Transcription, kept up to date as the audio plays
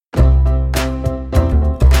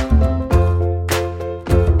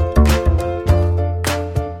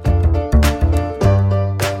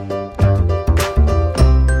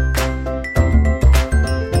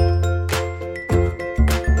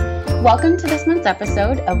Welcome to this month's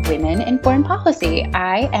episode of Women in Foreign Policy.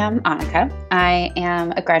 I am Annika. I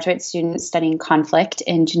am a graduate student studying conflict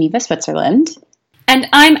in Geneva, Switzerland. And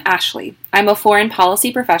I'm Ashley. I'm a foreign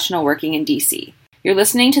policy professional working in DC. You're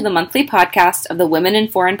listening to the monthly podcast of the Women in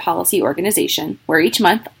Foreign Policy organization, where each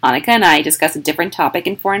month Annika and I discuss a different topic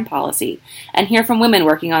in foreign policy and hear from women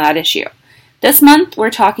working on that issue. This month,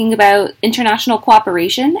 we're talking about international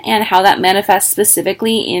cooperation and how that manifests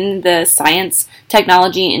specifically in the science,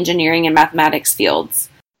 technology, engineering, and mathematics fields.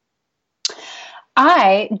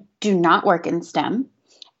 I do not work in STEM,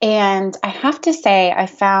 and I have to say I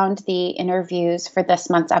found the interviews for this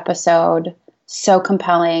month's episode so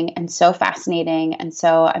compelling and so fascinating, and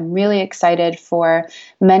so I'm really excited for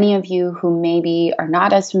many of you who maybe are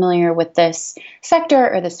not as familiar with this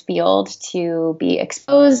sector or this field to be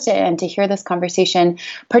exposed and to hear this conversation,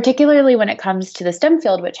 particularly when it comes to the STEM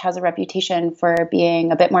field, which has a reputation for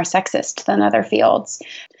being a bit more sexist than other fields.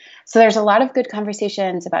 So there's a lot of good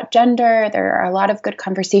conversations about gender. There are a lot of good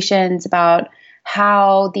conversations about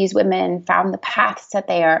how these women found the paths that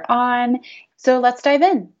they are on. So let's dive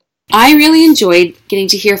in. I really enjoyed getting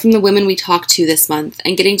to hear from the women we talked to this month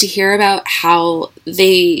and getting to hear about how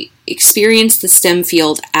they experienced the STEM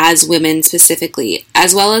field as women specifically,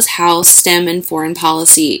 as well as how STEM and foreign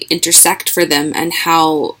policy intersect for them and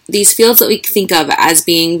how these fields that we think of as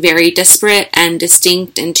being very disparate and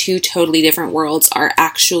distinct in two totally different worlds are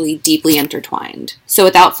actually deeply intertwined. So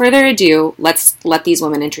without further ado, let's let these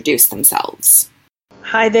women introduce themselves.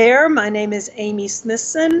 Hi there, my name is Amy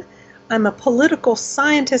Smithson. I'm a political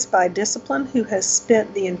scientist by discipline who has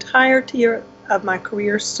spent the entirety of my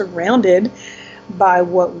career surrounded by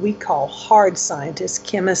what we call hard scientists,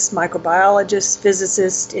 chemists, microbiologists,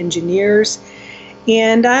 physicists, engineers.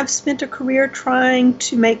 And I've spent a career trying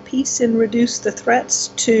to make peace and reduce the threats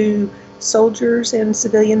to soldiers and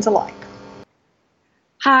civilians alike.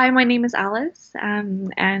 Hi, my name is Alice,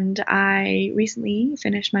 and I recently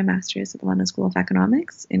finished my master's at the London School of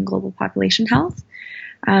Economics in Global Population Health.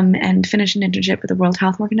 And finished an internship with the World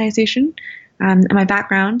Health Organization. And my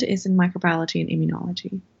background is in microbiology and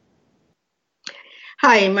immunology.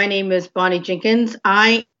 Hi, my name is Bonnie Jenkins.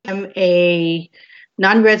 I am a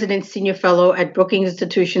non-resident senior fellow at Brookings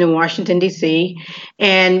Institution in Washington, D.C.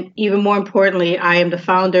 And even more importantly, I am the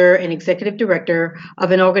founder and executive director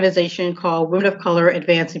of an organization called Women of Color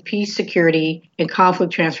Advancing Peace, Security, and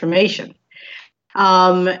Conflict Transformation.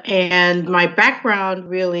 And my background,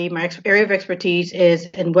 really, my area of expertise is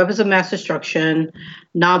in weapons of mass destruction,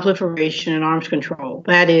 non-proliferation, and arms control.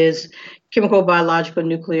 That is chemical, biological,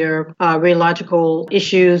 nuclear, radiological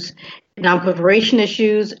issues, non-proliferation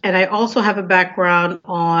issues. And I also have a background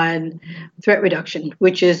on threat reduction,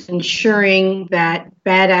 which is ensuring that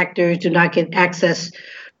bad actors do not get access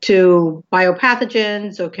to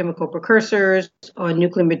biopathogens or chemical precursors or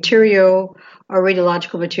nuclear material or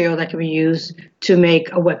radiological material that can be used to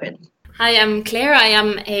make a weapon. Hi, I'm Claire. I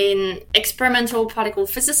am an experimental particle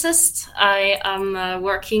physicist. I am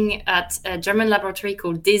working at a German laboratory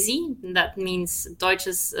called DESI. That means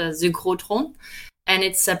Deutsches Synchrotron. And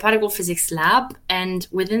it's a particle physics lab. And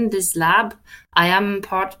within this lab, I am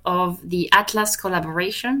part of the ATLAS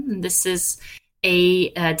collaboration. This is a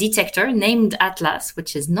detector named ATLAS,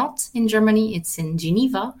 which is not in Germany, it's in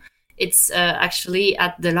Geneva. It's actually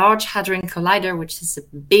at the Large Hadron Collider, which is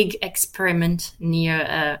a big experiment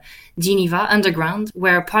near Geneva underground,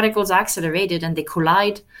 where particles are accelerated and they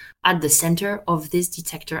collide at the center of this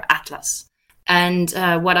detector ATLAS. And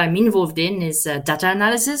what I'm involved in is data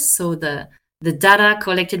analysis. So the data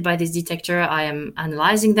collected by this detector, I am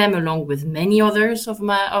analyzing them along with many others of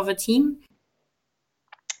a team.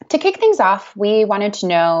 To kick things off, we wanted to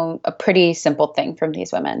know a pretty simple thing from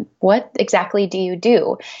these women. What exactly do you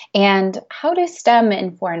do? And how does STEM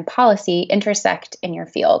and foreign policy intersect in your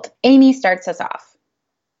field? Amy starts us off.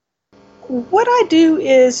 What I do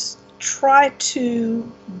is try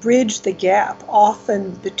to bridge the gap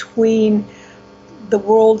often between the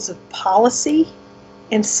worlds of policy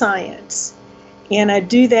and science. And I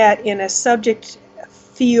do that in a subject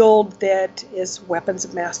field that is weapons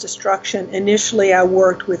of mass destruction. Initially, I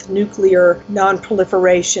worked with nuclear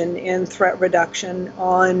non-proliferation and threat reduction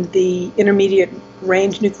on the intermediate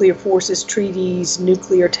range nuclear forces treaties,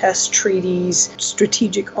 nuclear test treaties,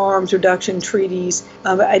 strategic arms reduction treaties.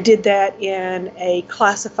 I did that in a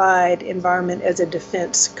classified environment as a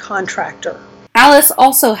defense contractor. Alice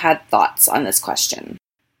also had thoughts on this question.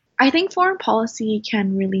 I think foreign policy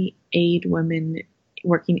can really aid women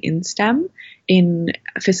working in STEM in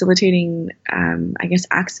facilitating,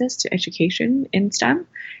 access to education in STEM,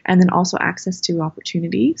 and then also access to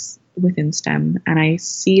opportunities within STEM. And I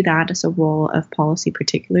see that as a role of policy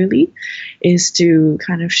particularly, is to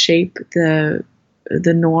kind of shape the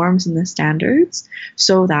norms and the standards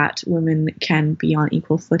so that women can be on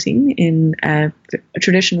equal footing in a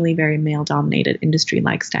traditionally very male-dominated industry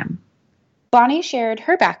like STEM. Bonnie shared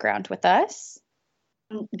her background with us.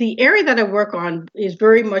 The area that I work on is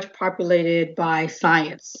very much populated by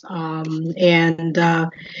science. I'm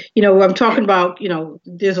talking about,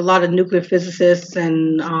 there's a lot of nuclear physicists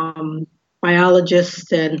and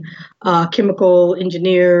biologists and chemical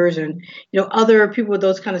engineers and, other people with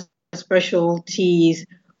those kind of specialties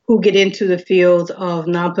who get into the field of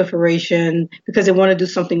nonproliferation because they want to do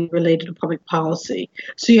something related to public policy.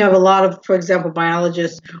 So you have a lot of, for example,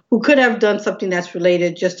 biologists who could have done something that's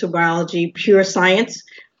related just to biology, pure science,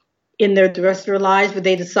 in the rest of their lives, but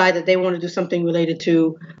they decide that they want to do something related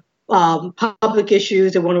to public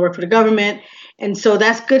issues. They want to work for the government. And so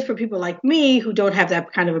that's good for people like me who don't have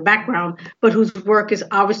that kind of a background, but whose work is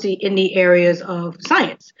obviously in the areas of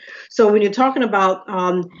science. So when you're talking about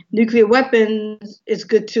nuclear weapons, it's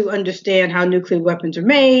good to understand how nuclear weapons are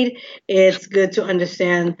made. It's good to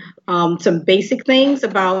understand some basic things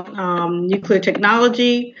about nuclear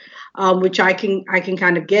technology, which I can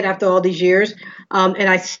kind of get after all these years. And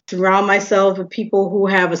I surround myself with people who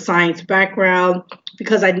have a science background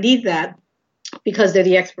because I need that, because they're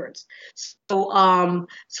the experts. So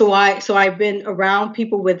I've been around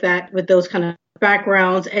people with those kind of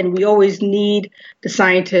backgrounds, and we always need the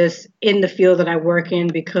scientists in the field that I work in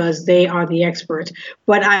because they are the experts.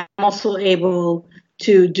 But I'm also able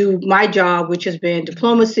to do my job, which has been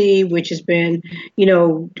diplomacy, which has been,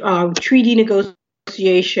 treaty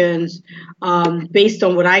negotiations, based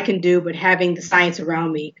on what I can do, but having the science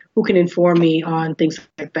around me who can inform me on things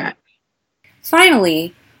like that.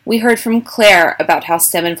 Finally, we heard from Claire about how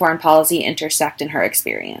STEM and foreign policy intersect in her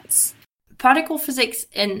experience. Particle physics,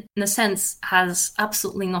 in a sense, has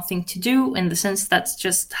absolutely nothing to do, in the sense that's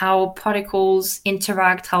just how particles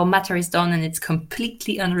interact, how matter is done, and it's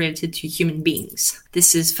completely unrelated to human beings.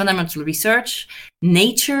 This is fundamental research.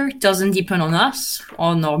 Nature doesn't depend on us,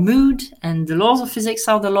 on our mood, and the laws of physics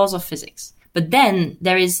are the laws of physics. But then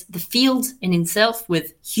there is the field in itself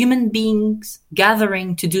with human beings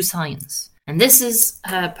gathering to do science. And this is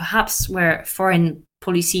perhaps where foreign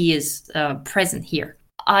policy is present here.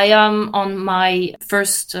 I am on my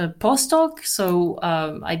first postdoc, so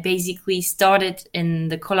I basically started in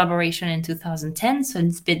the collaboration in 2010, so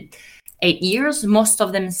it's been 8 years, most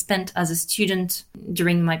of them spent as a student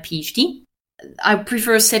during my PhD. I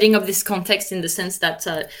prefer setting up this context in the sense that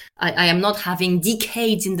I am not having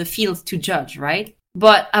decades in the field to judge, right?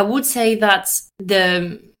 But I would say that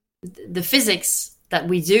the physics that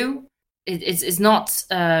we do is not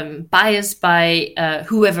biased by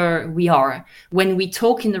whoever we are. When we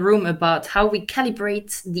talk in the room about how we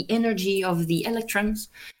calibrate the energy of the electrons,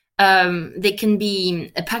 they can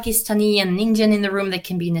be a Pakistani and an Indian in the room, they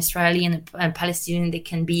can be an Israeli and a Palestinian, they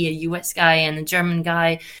can be a US guy and a German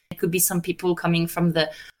guy. It could be some people coming from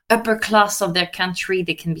the upper class of their country,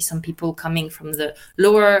 there can be some people coming from the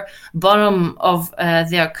lower bottom of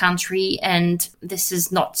their country, and this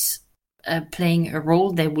is not playing a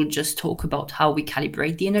role. They will just talk about how we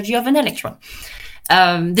calibrate the energy of an electron.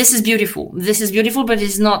 This is beautiful. But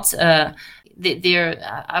it's not. I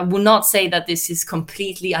will not say that this is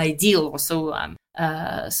completely ideal. Or so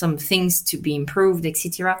some things to be improved,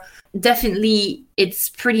 etc. Definitely, it's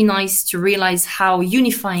pretty nice to realize how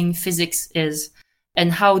unifying physics is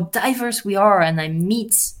and how diverse we are. And I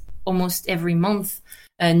meet almost every month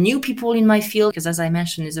new people in my field, because as I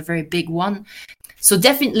mentioned, is a very big one. So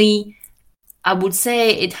definitely, I would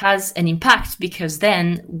say it has an impact, because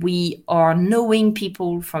then we are knowing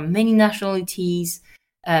people from many nationalities,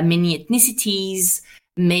 many ethnicities,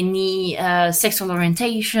 many sexual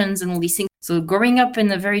orientations, and all these things. So growing up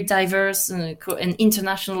in a very diverse and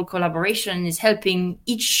international collaboration is helping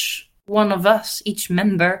each one of us, each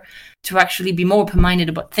member, to actually be more open-minded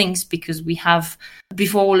about things, because we have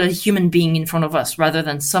before all a human being in front of us rather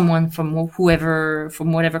than someone from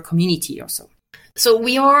whatever community or so. So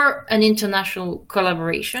we are an international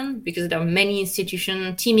collaboration because there are many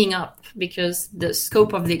institutions teaming up, because the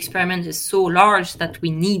scope of the experiment is so large that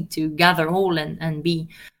we need to gather all and be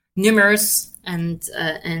numerous and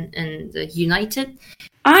united.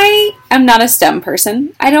 I am not a STEM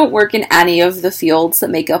person. I don't work in any of the fields that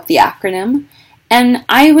make up the acronym. And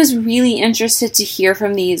I was really interested to hear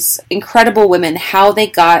from these incredible women how they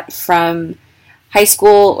got from high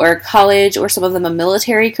school or college, or some of them a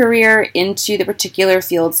military career, into the particular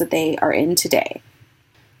fields that they are in today.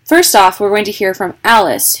 First off, we're going to hear from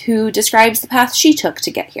Alice, who describes the path she took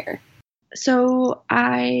to get here. So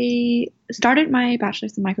I started my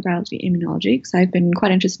bachelor's in microbiology immunology because I've been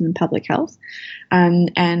quite interested in public health.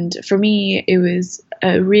 And for me, it was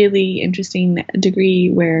a really interesting degree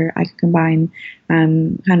where I could combine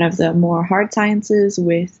kind of the more hard sciences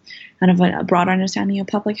with kind of a broader understanding of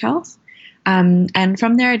public health. And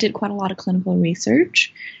from there, I did quite a lot of clinical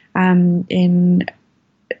research in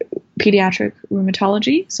pediatric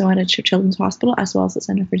rheumatology, so at a children's hospital, as well as the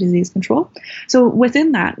Center for Disease Control. So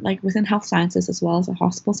within that, like within health sciences as well as the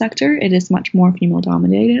hospital sector, it is much more female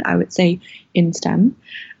dominated, I would say, in STEM.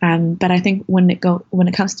 But I think when it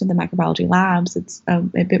comes to the microbiology labs, it's a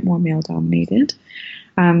bit more male dominated.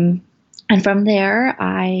 And from there,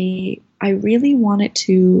 I really wanted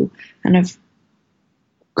to kind of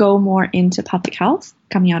go more into public health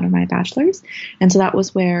coming out of my bachelor's. And so that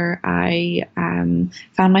was where I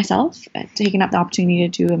found myself taking up the opportunity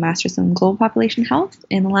to do a master's in global population health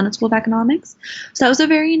in the London School of Economics. So that was a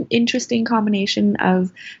very interesting combination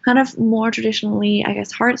of kind of more traditionally, I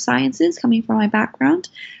guess, hard sciences coming from my background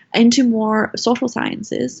into more social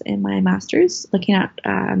sciences in my master's, looking at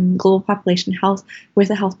global population health with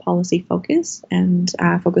a health policy focus and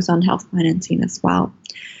focus on health financing as well.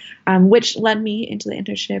 Which led me into the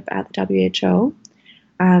internship at the WHO,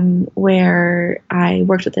 where I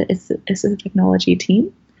worked with the assistive technology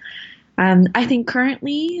team. I think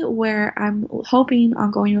currently where I'm hoping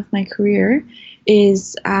on going with my career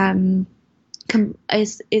is working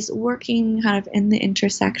kind of in the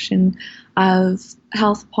intersection of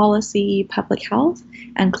health policy, public health,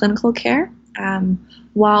 and clinical care,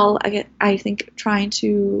 while I think trying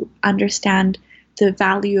to understand the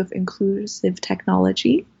value of inclusive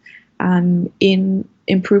technology in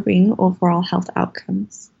improving overall health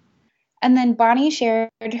outcomes. And then Bonnie shared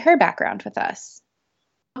her background with us.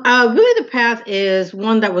 Really, the path is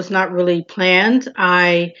one that was not really planned.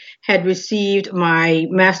 I had received my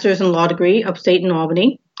master's in law degree upstate in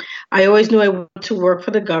Albany. I always knew I wanted to work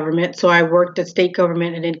for the government, so I worked at state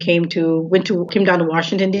government and then came down to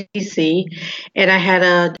Washington, D.C., and I had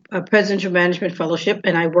a presidential management fellowship,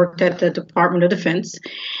 and I worked at the Department of Defense.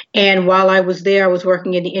 And while I was there, I was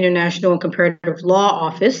working in the International and Comparative Law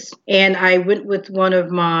Office, and I went with one of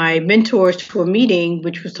my mentors to a meeting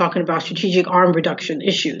which was talking about strategic arm reduction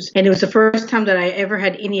issues. And it was the first time that I ever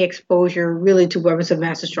had any exposure really to weapons of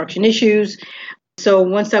mass destruction issues. So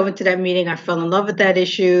once I went to that meeting, I fell in love with that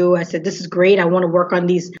issue. I said, this is great. I want to work on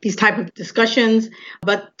these type of discussions.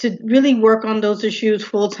 But to really work on those issues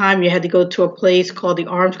full time, you had to go to a place called the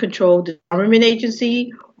Arms Control Disarmament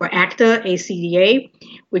Agency, or ACDA, ACDA,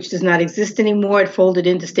 which does not exist anymore. It folded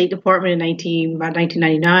into State Department in about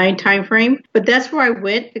 1999 timeframe. But that's where I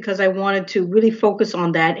went because I wanted to really focus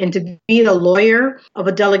on that and to be the lawyer of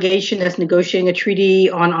a delegation that's negotiating a treaty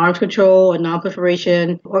on arms control and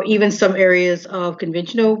nonproliferation, or even some areas of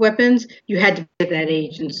conventional weapons. You had to be at that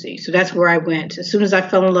agency. So that's where I went. As soon as I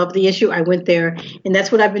fell in love with the issue, I went there. And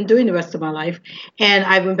that's what I've been doing the rest of my life. And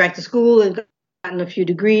I went back to school and gotten a few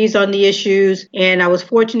degrees on the issues, and I was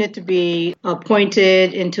fortunate to be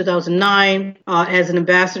appointed in 2009 as an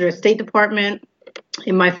ambassador at State Department,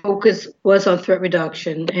 and my focus was on threat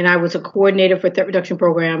reduction, and I was a coordinator for threat reduction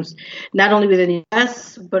programs, not only within the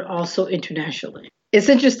U.S., but also internationally. It's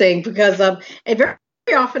interesting because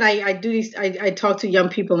very often I talk to young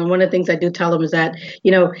people, and one of the things I do tell them is that,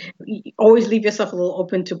 always leave yourself a little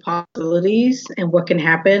open to possibilities and what can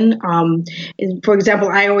happen. For example,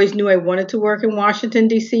 I always knew I wanted to work in Washington,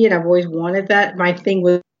 D.C., and I've always wanted that. My thing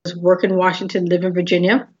was work in Washington, live in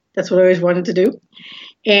Virginia. That's what I always wanted to do.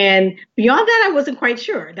 And beyond that, I wasn't quite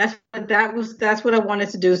sure. That's what I wanted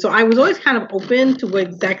to do. So I was always kind of open to what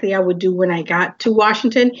exactly I would do when I got to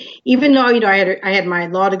Washington, even though, I had my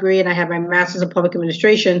law degree and I had my master's in public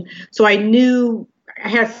administration. So I knew I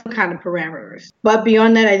had some kind of parameters. But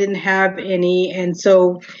beyond that, I didn't have any. And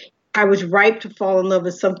so I was ripe to fall in love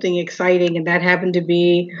with something exciting. And that happened to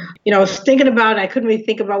be, I was thinking about it. I couldn't really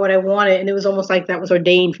think about what I wanted. And it was almost like that was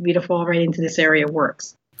ordained for me to fall right into this area of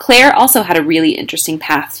works. Claire also had a really interesting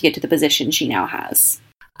path to get to the position she now has.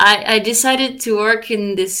 I decided to work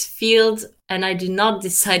in this field, and I did not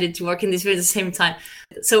decide to work in this field at the same time.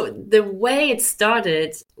 So the way it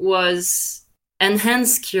started was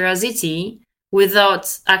enhanced curiosity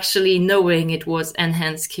without actually knowing it was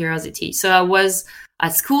enhanced curiosity. So I was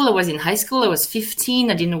at school, I was in high school, I was 15,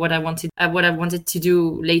 I didn't know what I wanted to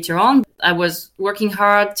do later on. I was working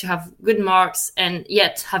hard to have good marks and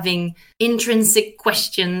yet having intrinsic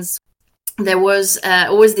questions. There was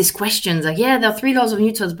always these questions like, there are 3 laws of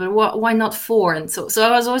Newton, but why not 4? And so I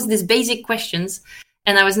was always these basic questions,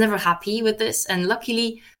 and I was never happy with this. And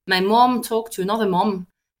luckily, my mom talked to another mom,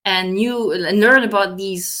 and learn about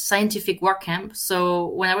these scientific work camps. So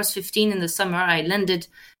when I was 15 in the summer, I landed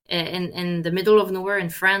in the middle of nowhere in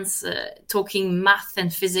France, talking math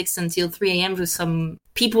and physics until 3 a.m. with some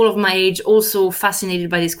people of my age also fascinated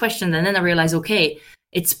by this question. And then I realized, okay,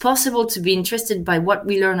 it's possible to be interested by what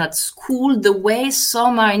we learn at school the way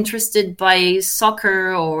some are interested by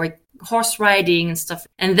soccer or horse riding and stuff.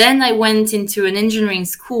 And then I went into an engineering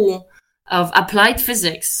school of applied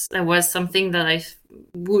physics. That was something that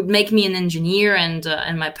would make me an engineer, and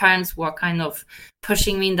my parents were kind of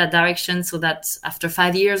pushing me in that direction, so that after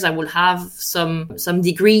 5 years I would have some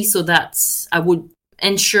degree, so that I would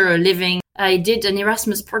ensure a living. I did an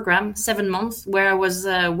Erasmus program, 7 months, where I was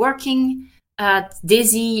working at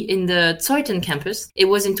DESY in the Zeuthen campus. It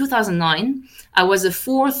was in 2009. I was a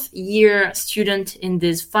 4th year student in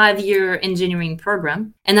this 5-year engineering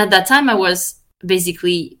program. And at that time, I was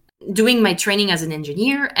basically doing my training as an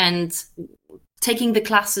engineer and taking the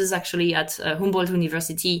classes actually at Humboldt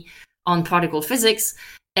University on particle physics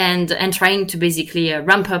and trying to basically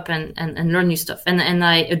ramp up and learn new stuff. And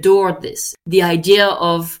I adored this. The idea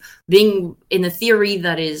of being in a theory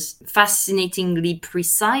that is fascinatingly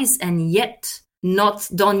precise and yet not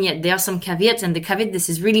done yet. There are some caveats, and the caveat, this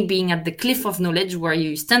is really being at the cliff of knowledge where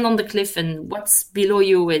you stand on the cliff and what's below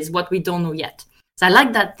you is what we don't know yet. So I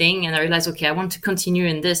like that thing, and I realized, okay, I want to continue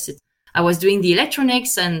in this. I was doing the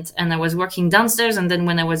electronics and I was working downstairs, and then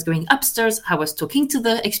when I was going upstairs, I was talking to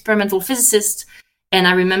the experimental physicist. And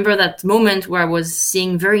I remember that moment where I was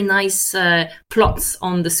seeing very nice plots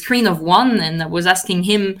on the screen of one, and I was asking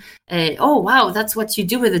him, "Oh wow, that's what you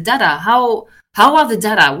do with the data. How are the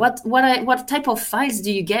data? What type of files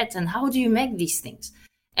do you get, and how do you make these things?"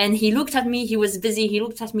 And he looked at me. He was busy. He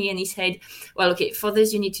looked at me and he said, "Well, okay, for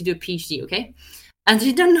this you need to do a PhD, okay?" And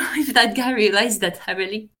I don't know if that guy realized that I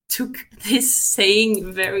really took this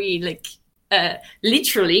saying very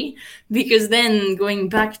literally, because then going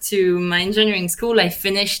back to my engineering school, I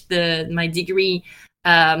finished my degree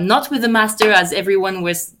not with a master as everyone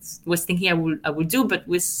was thinking I would do, but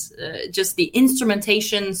with just the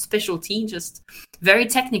instrumentation specialty, just very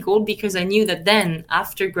technical, because I knew that then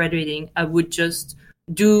after graduating I would just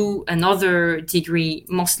do another degree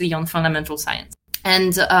mostly on fundamental science.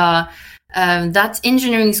 And that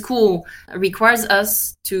engineering school requires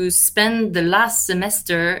us to spend the last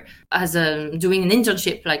semester as doing an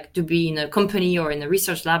internship, like to be in a company or in a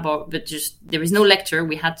research lab, but just there is no lecture.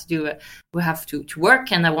 We have to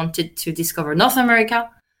work, and I wanted to discover North America,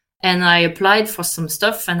 and I applied for some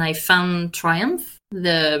stuff, and I found TRIUMPH,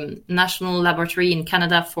 the national laboratory in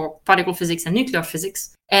Canada for particle physics and nuclear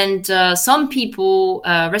physics. And some people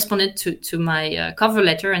responded to my cover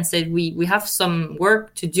letter and said, we have some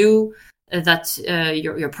work to do that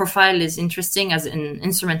your profile is interesting as an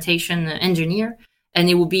instrumentation engineer, and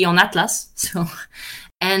it will be on Atlas.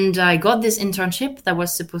 And I got this internship that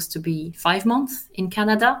was supposed to be 5 months in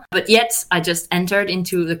Canada, but yet I just entered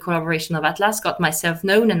into the collaboration of Atlas, got myself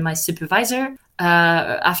known, and my supervisor,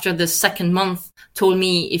 after the 2nd month, told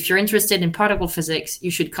me, if you're interested in particle physics,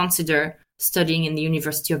 you should consider studying in the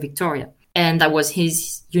University of Victoria. And that was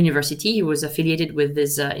his university. He was affiliated with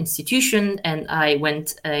this institution, and I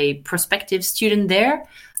went a prospective student there.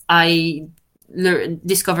 I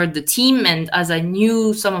discovered the team, and as I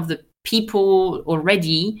knew some of the people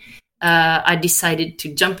already, I decided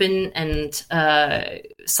to jump in and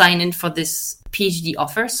sign in for this PhD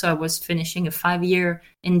offer. So I was finishing a 5-year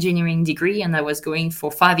engineering degree, and I was going for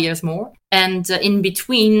 5 years more. And in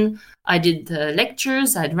between, I did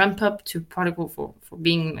lectures. I'd ramp up to particle for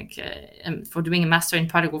being for doing a master in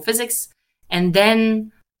particle physics, and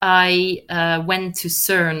then I went to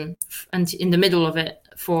CERN and in the middle of it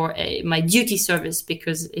for my duty service,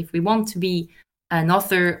 because if we want to be an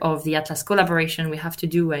author of the Atlas collaboration, we have to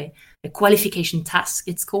do a qualification task,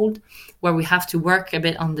 it's called, where we have to work a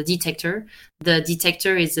bit on the detector. The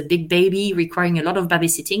detector is a big baby requiring a lot of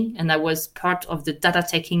babysitting, and I was part of the data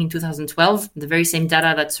taking in 2012, the very same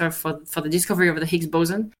data that served for the discovery of the Higgs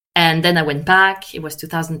boson. And then I went back, it was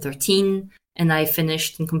 2013, and I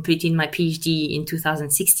finished and completed my PhD in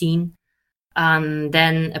 2016.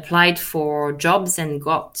 Then applied for jobs and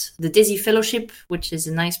got the DESY Fellowship, which is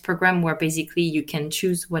a nice program where basically you can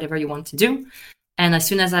choose whatever you want to do. And as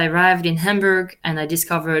soon as I arrived in Hamburg and I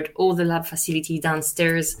discovered all the lab facility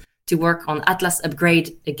downstairs to work on Atlas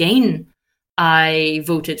upgrade again, I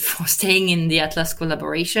voted for staying in the Atlas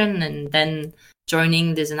collaboration and then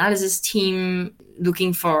joining this analysis team,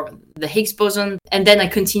 looking for the Higgs boson. And then I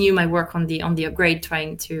continue my work on the upgrade,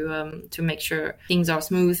 trying to make sure things are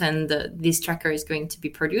smooth and this tracker is going to be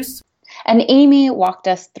produced. And Amy walked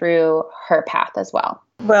us through her path as well.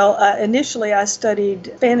 Well, initially I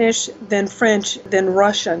studied Spanish, then French, then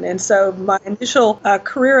Russian. And so my initial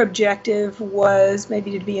career objective was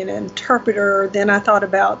maybe to be an interpreter. Then I thought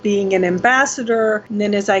about being an ambassador. And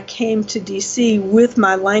then as I came to DC with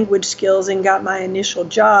my language skills and got my initial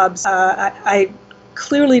jobs, I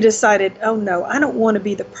clearly decided, oh no, I don't want to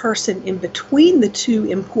be the person in between the two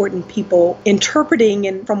important people interpreting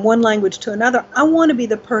and from one language to another. I want to be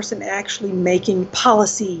the person actually making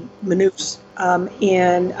policy maneuvers.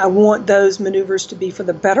 And I want those maneuvers to be for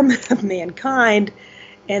the betterment of mankind.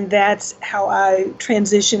 And that's how I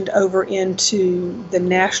transitioned over into the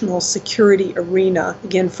national security arena.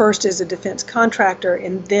 Again, first as a defense contractor,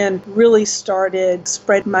 and then really started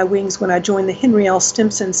spreading my wings when I joined the Henry L.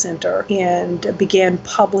 Stimson Center and began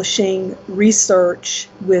publishing research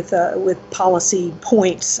with policy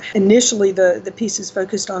points. Initially, the pieces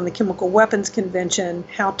focused on the Chemical Weapons Convention,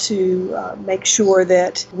 how to make sure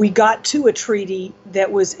that we got to a treaty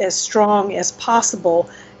that was as strong as possible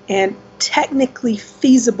and technically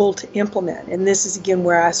feasible to implement. And this is again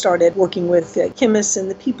where I started working with chemists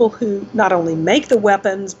and the people who not only make the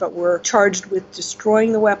weapons, but were charged with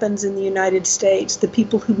destroying the weapons in the United States, the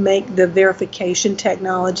people who make the verification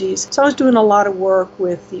technologies. So I was doing a lot of work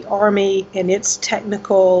with the Army and its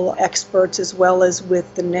technical experts, as well as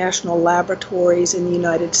with the national laboratories in the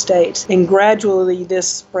United States. And gradually this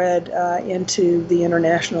spread into the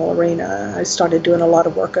international arena. I started doing a lot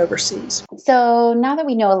of work overseas. So now that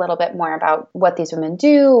we know a little bit more about what these women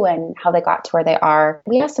do and how they got to where they are,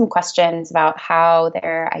 we asked some questions about how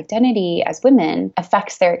their identity as women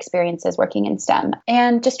affects their experiences working in STEM.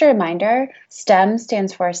 And just a reminder, STEM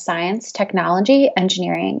stands for science, technology,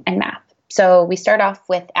 engineering, and math. So we start off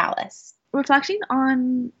with Alice. Reflecting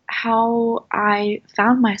on how I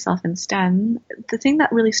found myself in STEM, the thing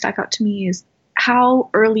that really stuck out to me is how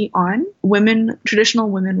early on traditional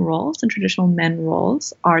women roles and traditional men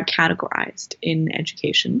roles are categorized in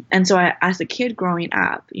education. And so as a kid growing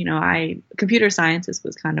up, computer sciences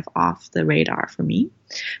was kind of off the radar for me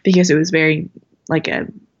because it was very like a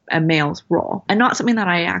male's role and not something that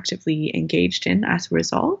I actively engaged in as a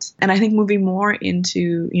result. And I think moving more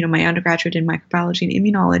into, my undergraduate in microbiology and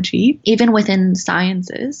immunology, even within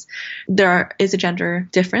sciences, there is a gender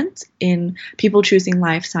difference in people choosing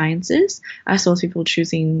life sciences as well as people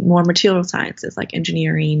choosing more material sciences like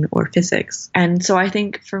engineering or physics. And so I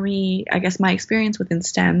think for me, I guess my experience within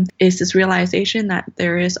STEM is this realization that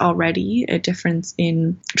there is already a difference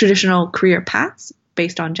in traditional career paths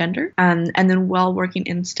based on gender, and then while working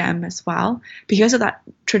in STEM as well, because of that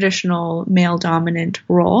traditional male dominant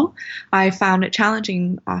role, I found it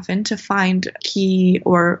challenging often to find key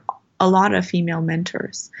or a lot of female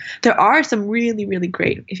mentors. There are some really, really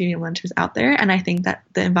great female mentors out there, and I think that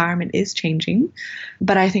the environment is changing,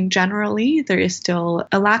 but I think generally there is still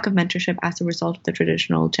a lack of mentorship as a result of the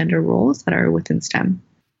traditional gender roles that are within STEM.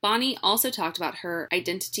 Bonnie also talked about her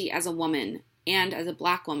identity as a woman and as a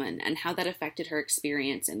Black woman and how that affected her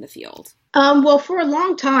experience in the field. Well, for a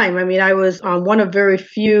long time, I was one of very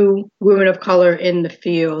few women of color in the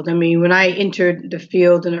field. When I entered the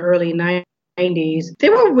field in the early 90s,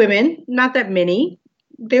 there were women, not that many.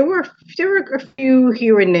 There were a few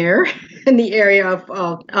here and there in the area of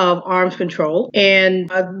arms control.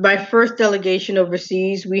 And my first delegation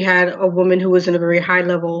overseas, we had a woman who was in a very high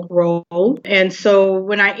level role. And so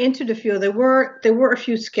when I entered the field, there were a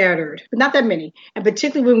few scattered, but not that many. And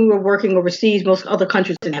particularly when we were working overseas, most other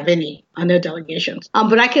countries didn't have any on their delegations.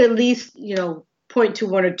 But I could at least, point to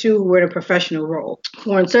one or two who were in a professional role.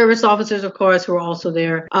 Foreign service officers, of course, who were also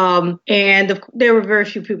there. There were very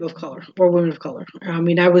few people of color or women of color. I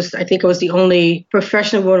think I was the only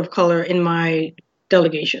professional woman of color in my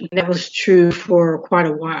delegation. That was true for quite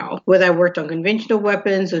a while. Whether I worked on conventional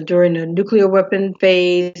weapons or during the nuclear weapon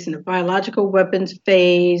phase and the biological weapons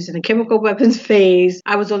phase and the chemical weapons phase,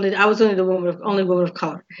 I was only the only woman of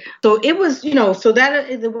color. So it was, so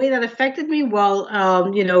that the way that affected me, well,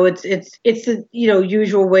 it's the,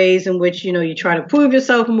 usual ways in which, you try to prove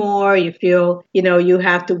yourself more, you feel, you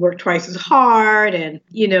have to work twice as hard and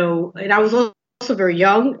I was also very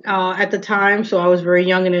young at the time, so I was very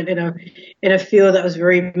young in a field that was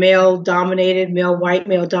very male dominated, white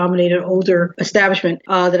male dominated, older establishment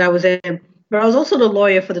that I was in. But I was also the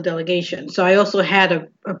lawyer for the delegation, so I also had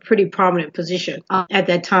a pretty prominent position at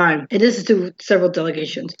that time. And this is to several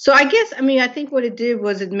delegations. So I guess, I think what it did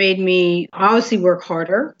was it made me obviously work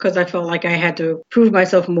harder because I felt like I had to prove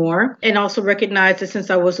myself more, and also recognize that since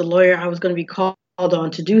I was a lawyer, I was going to be called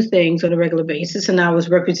on to do things on a regular basis, and I was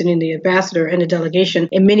representing the ambassador and the delegation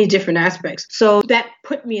in many different aspects. So that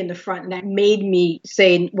put me in the front, and that made me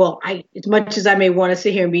say, well, as much as I may want to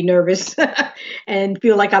sit here and be nervous and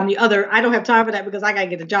feel like I'm the other, I don't have time for that because I got to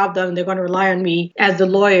get the job done. And they're going to rely on me as the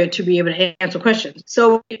lawyer to be able to answer questions.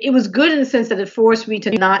 So it was good in the sense that it forced me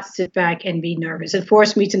to not sit back and be nervous. It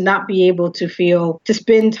forced me to not be able to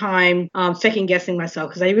spend time second guessing myself,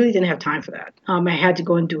 because I really didn't have time for that. I had to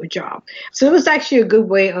go and do a job. So it was actually a good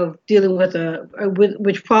way of dealing with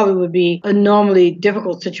which probably would be a normally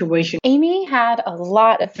difficult situation. Amy had a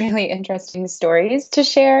lot of really interesting stories to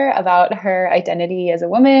share about her identity as a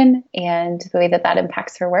woman and the way that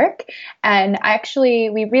impacts her work. And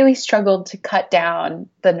we really struggled to cut down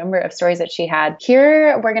the number of stories that she had.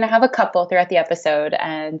 Here, we're going to have a couple throughout the episode.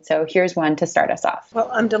 And so here's one to start us off. Well,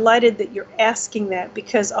 I'm delighted that you're asking that,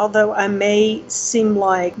 because although I may seem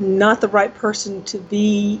like not the right person to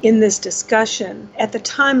be in this discussion, at the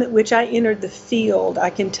time at which I entered the field, I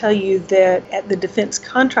can tell you that at the Defense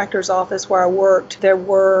Contractor's Office where I worked, there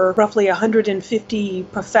were roughly 150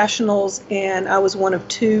 professionals, and I was one of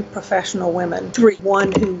 2 professional women. 3.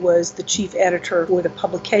 One who was the chief editor for the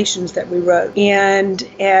publications that we wrote. And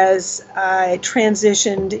as I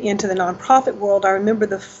transitioned into the nonprofit world, I remember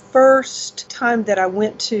the first time that I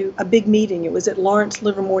went to a big meeting. It was at Lawrence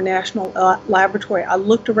Livermore National Laboratory. I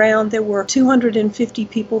looked around. There were 250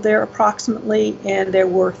 people there approximately, and there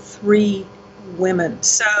were 3 women.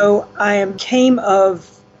 So I came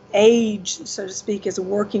of age, so to speak, as a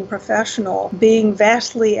working professional, being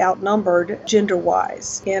vastly outnumbered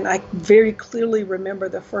gender-wise. And I very clearly remember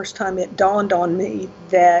the first time it dawned on me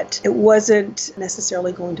that it wasn't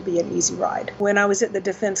necessarily going to be an easy ride. When I was at the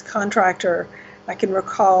defense contractor, I can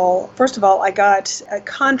recall, first of all, I got a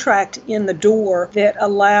contract in the door that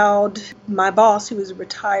allowed my boss, who was a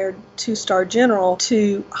retired 2-star general,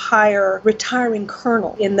 to hire a retiring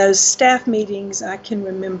colonel. In those staff meetings, I can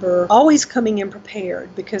remember always coming in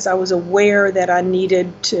prepared, because I was aware that I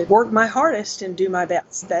needed to work my hardest and do my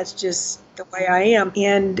best. That's just the way I am.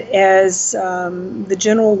 And as the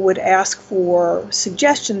general would ask for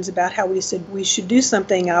suggestions about how we should do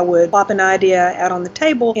something, I would plop an idea out on the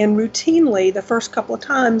table, and routinely, the first couple of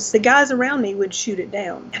times, the guys around me would shoot it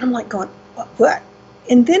down. And I'm like going, what?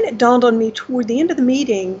 And then it dawned on me toward the end of the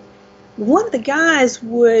meeting, one of the guys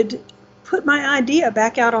would put my idea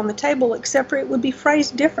back out on the table, except for it would be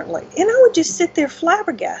phrased differently. And I would just sit there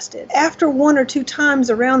flabbergasted. After 1 or 2 times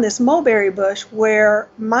around this mulberry bush where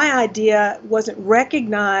my idea wasn't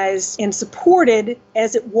recognized and supported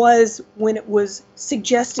as it was when it was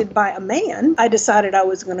suggested by a man, I decided I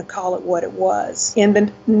was going to call it what it was. And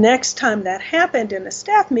the next time that happened in a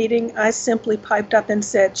staff meeting, I simply piped up and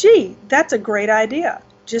said, gee, that's a great idea,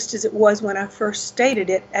 just as it was when I first stated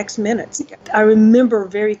it X minutes ago. I remember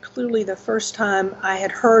very clearly the first time I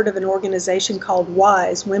had heard of an organization called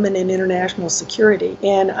WISE, Women in International Security.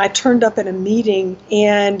 And I turned up at a meeting,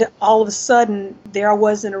 and all of a sudden, there I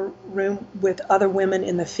was in a room with other women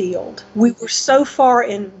in the field. We were so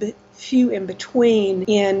few in between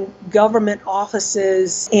in government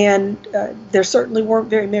offices, and there certainly weren't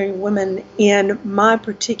very many women in my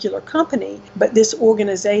particular company, but this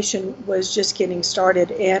organization was just getting started,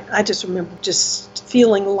 and I just remember just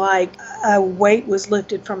feeling like a weight was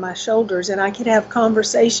lifted from my shoulders, and I could have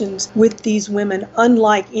conversations with these women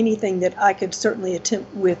unlike anything that I could certainly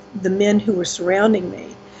attempt with the men who were surrounding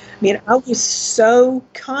me. I mean, I was so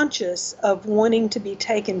conscious of wanting to be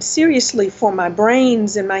taken seriously for my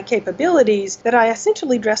brains and my capabilities that I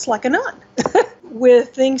essentially dressed like a nun with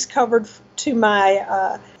things covered to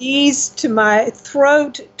my knees, to my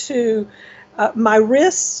throat, to my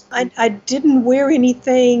wrists. I didn't wear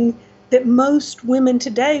anything that most women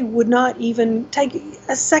today would not even take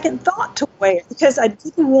a second thought to wear, because I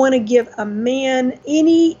didn't want to give a man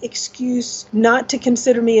any excuse not to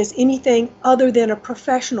consider me as anything other than a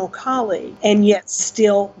professional colleague. And yet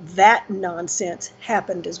still that nonsense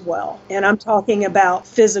happened as well. And I'm talking about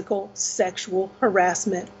physical, sexual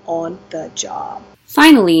harassment on the job.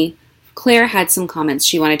 Finally, Claire had some comments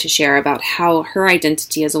she wanted to share about how her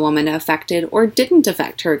identity as a woman affected or didn't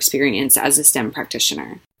affect her experience as a STEM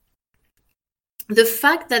practitioner. The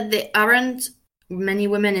fact that there aren't many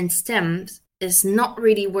women in STEM is not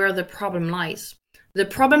really where the problem lies. The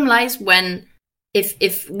problem lies when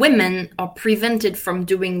if women are prevented from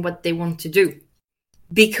doing what they want to do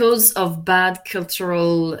because of bad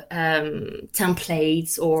cultural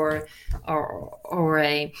templates or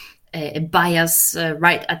a bias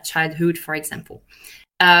right at childhood, for example.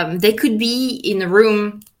 They could be in a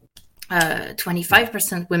room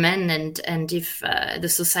 25% women, and if the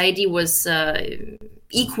society was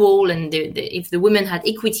equal and if the women had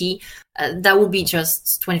equity, that would be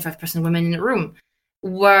just 25% women in a room.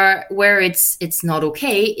 Where it's not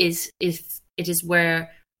okay is if It is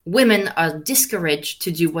where women are discouraged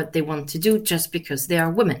to do what they want to do just because they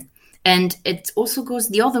are women. And it also goes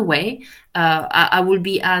the other way. I will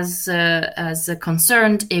be as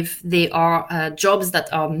concerned if they are jobs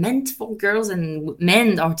that are meant for girls and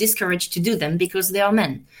men are discouraged to do them because they are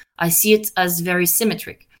men. I see it as very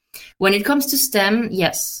symmetric. When it comes to STEM,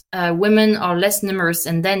 yes, women are less numerous,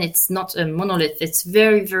 and then it's not a monolith. It's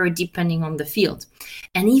very, very depending on the field.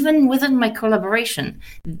 And even within my collaboration,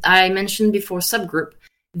 I mentioned before subgroup,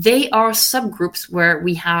 they are subgroups where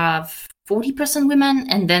we have 40% women,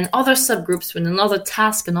 and then other subgroups with another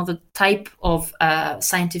task, another type of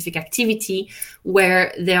scientific activity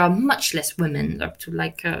where there are much less women, up to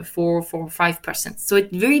like 4 or 5%. So it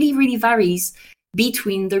really, really varies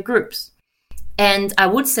between the groups. And I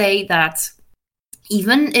would say that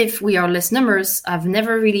even if we are less numerous, I've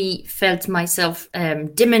never really felt myself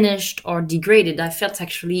diminished or degraded. I felt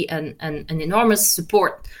actually an enormous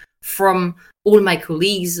support from all my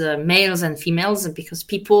colleagues, males and females, because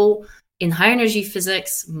people in high energy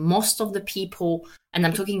physics, most of the people, and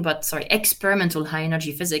I'm talking about, experimental high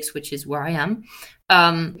energy physics, which is where I am,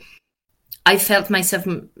 I felt myself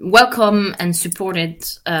welcome and supported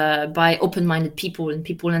by open-minded people and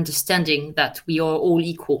people understanding that we are all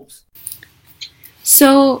equals.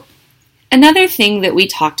 So another thing that we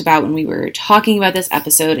talked about when we were talking about this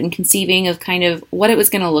episode and conceiving of kind of what it was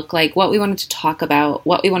going to look like, what we wanted to talk about,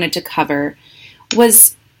 what we wanted to cover,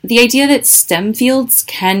 was the idea that STEM fields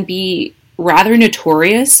can be rather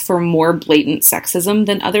notorious for more blatant sexism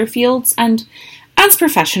than other fields. And as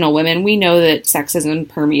professional women, we know that sexism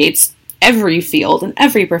permeates every field and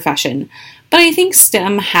every profession. But I think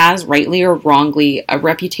STEM has, rightly or wrongly, a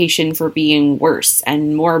reputation for being worse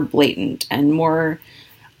and more blatant and more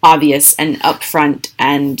obvious and upfront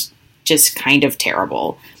and just kind of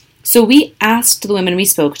terrible. So we asked the women we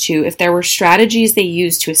spoke to if there were strategies they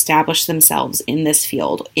used to establish themselves in this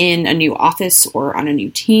field, in a new office or on a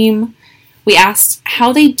new team. We asked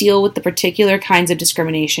how they deal with the particular kinds of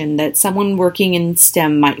discrimination that someone working in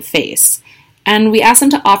STEM might face. And we asked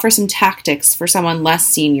them to offer some tactics for someone less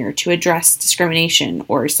senior to address discrimination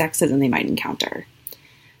or sexism they might encounter.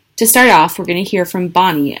 To start off, we're going to hear from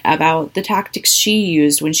Bonnie about the tactics she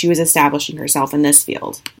used when she was establishing herself in this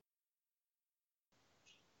field.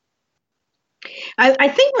 I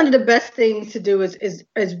think one of the best things to do is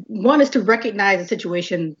one is to recognize the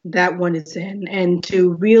situation that one is in and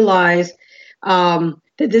to realize that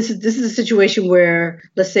this is a situation where,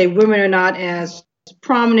 let's say, women are not as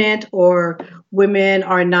prominent or women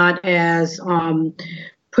are not as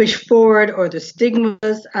pushed forward, or the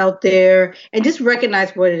stigmas out there, and just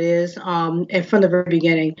recognize what it is and from the very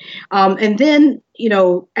beginning. And then,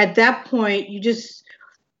 at that point,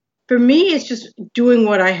 for me, it's just doing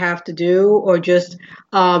what I have to do, or just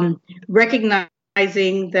recognizing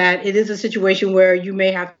that it is a situation where you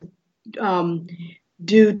may have to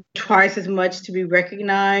do twice as much to be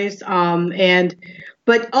recognized.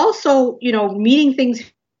 But also, meeting things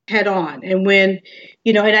head on. And when,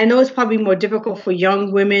 and I know it's probably more difficult for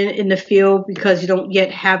young women in the field because you don't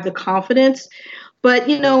yet have the confidence. But,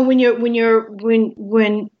 when you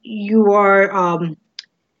are,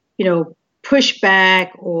 pushed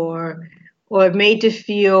back or made to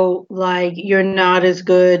feel like you're not as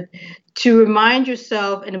good, to remind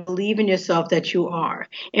yourself and believe in yourself that you are.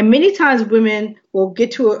 And many times women will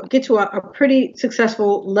get to a pretty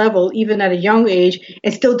successful level, even at a young age,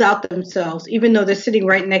 and still doubt themselves, even though they're sitting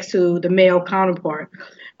right next to the male counterpart,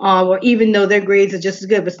 or even though their grades are just as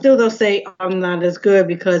good. But still they'll say, I'm not as good,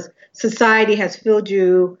 because society has filled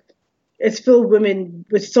women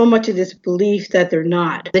with so much of this belief that they're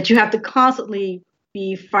not, that you have to constantly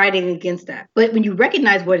be fighting against that. But when you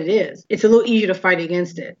recognize what it is, it's a little easier to fight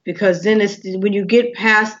against it, because then it's when you get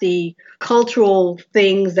past the cultural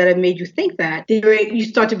things that have made you think that, you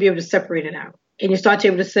start to be able to separate it out. And you start to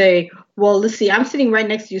be able to say, well, let's see, I'm sitting right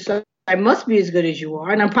next to you, so I must be as good as you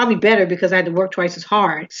are. And I'm probably better because I had to work twice as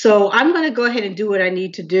hard. So I'm going to go ahead and do what I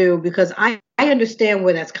need to do, because I understand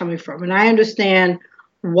where that's coming from. And I understand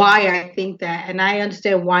why I think that, and I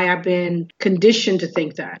understand why I've been conditioned to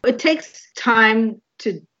think that. It takes time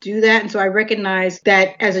to do that, and so I recognize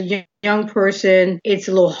that as a young person, it's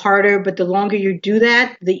a little harder, but the longer you do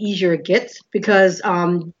that, the easier it gets, because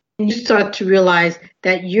you start to realize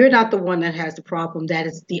that you're not the one that has the problem, that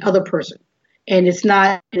it's the other person, and it's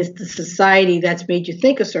the society that's made you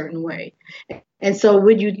think a certain way. And so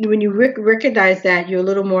when you recognize that, you're a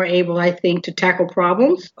little more able, I think, to tackle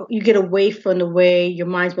problems. You get away from the way your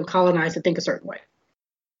mind's been colonized to think a certain way.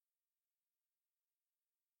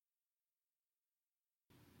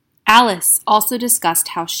 Alice also discussed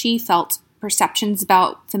how she felt perceptions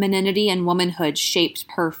about femininity and womanhood shaped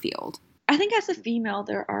her field. I think as a female,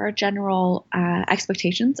 there are general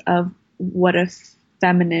expectations of what a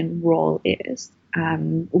feminine role is.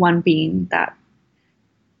 One being that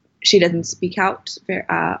she doesn't speak out very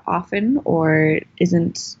often or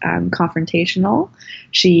isn't confrontational.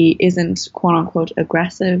 She isn't quote unquote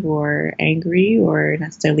aggressive or angry or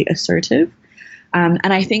necessarily assertive. And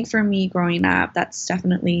I think for me growing up, that's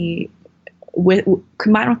definitely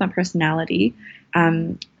combined with my personality,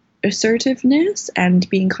 assertiveness and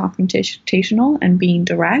being confrontational and being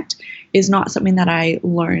direct is not something that I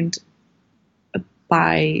learned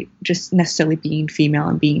by just necessarily being female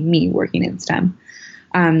and being me working in STEM.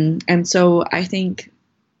 And so I think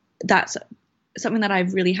that's something that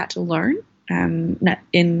I've really had to learn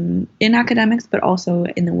in academics, but also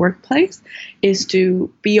in the workplace, is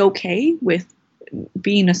to be okay with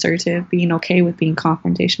being assertive, being okay with being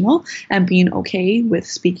confrontational, and being okay with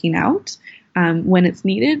speaking out when it's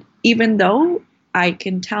needed, even though I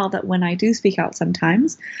can tell that when I do speak out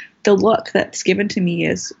sometimes, the look that's given to me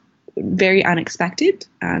is very unexpected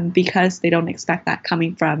because they don't expect that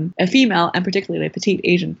coming from a female, and particularly a petite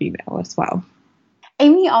Asian female as well.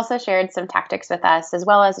 Amy also shared some tactics with us, as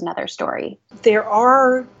well as another story. There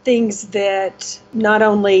are things that not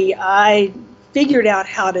only I figured out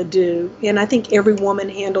how to do, and I think every woman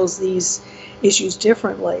handles these issues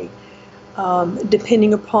differently,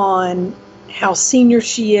 depending upon how senior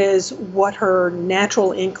she is, what her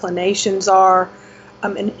natural inclinations are,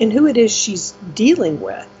 and who it is she's dealing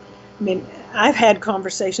with. I mean, I've had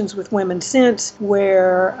conversations with women since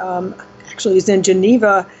where, actually it's in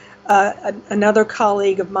Geneva, another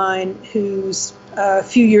colleague of mine who's a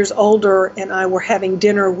few years older and I were having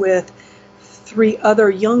dinner with 3 other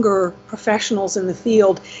younger professionals in the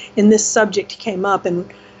field, and this subject came up,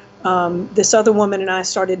 and this other woman and I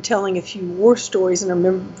started telling a few war stories, and I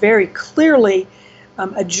remember very clearly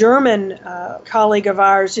a German colleague of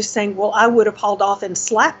ours just saying, well, I would have hauled off and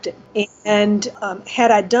slapped him. And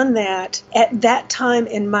had I done that, at that time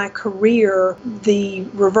in my career, the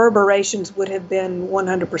reverberations would have been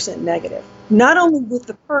 100% negative. Not only with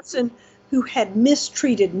the person who had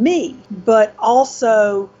mistreated me, but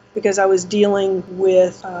also because I was dealing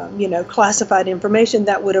with, classified information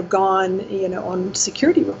that would have gone, on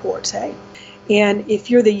security reports, hey. And if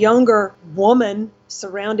you're the younger woman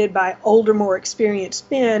surrounded by older, more experienced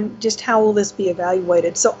men, just how will this be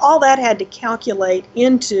evaluated? So all that had to calculate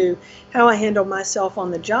into how I handle myself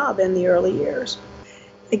on the job in the early years.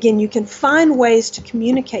 Again, you can find ways to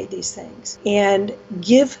communicate these things and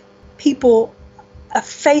give people a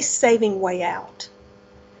face-saving way out.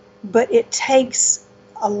 But it takes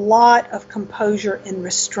a lot of composure and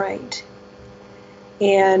restraint.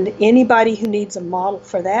 And anybody who needs a model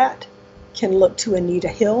for that can look to Anita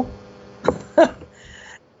Hill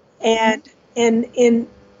and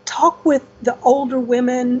talk with the older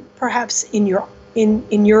women, perhaps in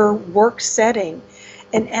your work setting,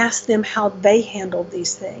 and ask them how they handled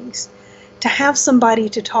these things. To have somebody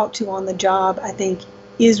to talk to on the job, I think,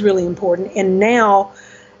 is really important. And now,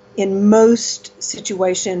 in most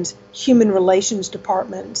situations, human resources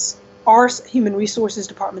departments are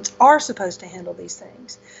supposed to handle these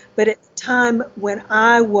things. But at the time when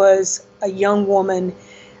I was a young woman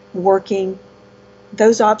working,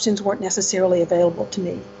 those options weren't necessarily available to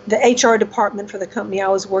me. The HR department for the company I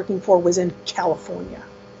was working for was in California.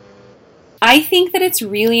 I think that it's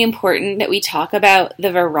really important that we talk about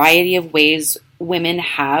the variety of ways women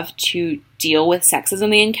have to deal with sexism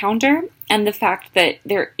they encounter, and the fact that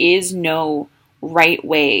there is no right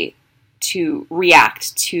way to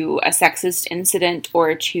react to a sexist incident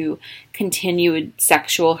or to continued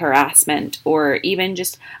sexual harassment or even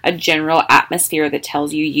just a general atmosphere that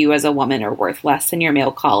tells you as a woman are worth less than your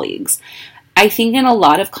male colleagues. I think in a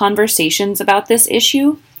lot of conversations about this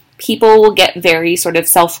issue, people will get very sort of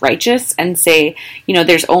self-righteous and say,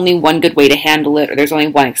 there's only one good way to handle it, or there's only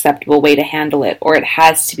one acceptable way to handle it, or it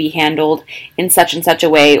has to be handled in such and such a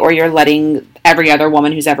way, or you're letting every other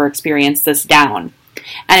woman who's ever experienced this down.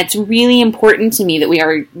 And it's really important to me that we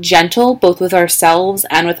are gentle both with ourselves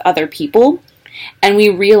and with other people, and we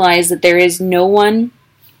realize that there is no one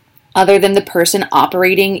other than the person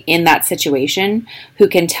operating in that situation who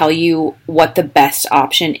can tell you what the best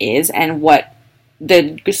option is and what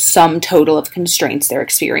the sum total of constraints they're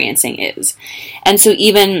experiencing is. And so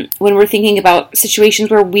even when we're thinking about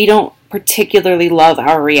situations where we don't particularly love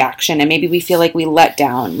our reaction and maybe we feel like we let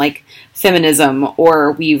down, like feminism,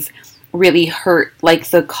 or we've really hurt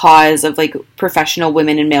like the cause of like professional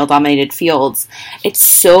women in male-dominated fields, it's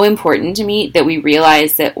so important to me that we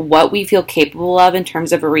realize that what we feel capable of in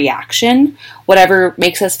terms of a reaction, whatever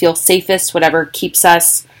makes us feel safest, whatever keeps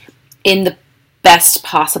us in the best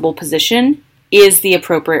possible position, is the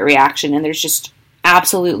appropriate reaction, and there's just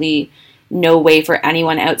absolutely no way for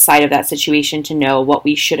anyone outside of that situation to know what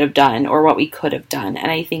we should have done or what we could have done. And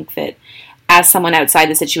I think that as someone outside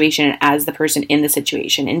the situation and as the person in the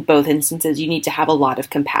situation, in both instances, you need to have a lot of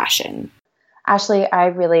compassion. Ashley, I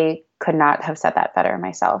really could not have said that better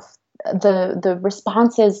myself. The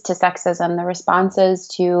responses to sexism, the responses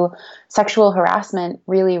to sexual harassment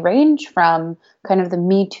really range from kind of the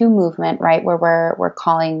Me Too movement, right, where we're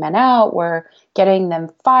calling men out, we're getting them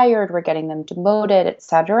fired, we're getting them demoted,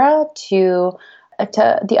 etc., to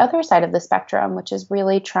the other side of the spectrum, which is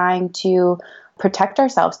really trying to protect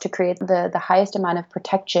ourselves, to create the highest amount of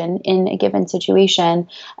protection in a given situation.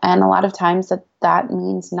 And a lot of times that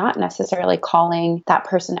means not necessarily calling that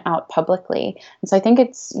person out publicly. And so I think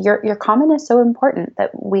it's your comment is so important, that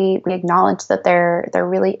we acknowledge that there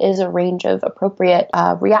really is a range of appropriate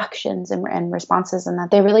reactions and responses, and that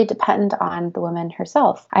they really depend on the woman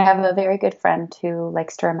herself. I have a very good friend who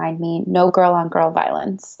likes to remind me, no girl on girl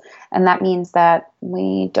violence. And that means that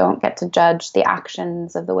we don't get to judge the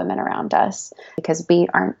actions of the women around us because we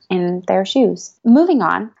aren't in their shoes. Moving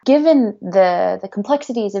on, given the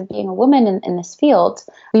complexities of being a woman in this field,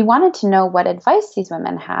 we wanted to know what advice these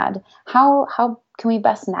women had. How can we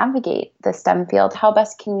best navigate the STEM field? How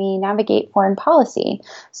best can we navigate foreign policy?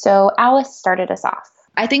 So Alice started us off.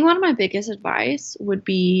 I think one of my biggest advice would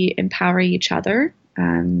be empower each other.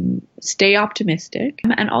 Stay optimistic.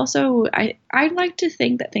 And also, I'd like to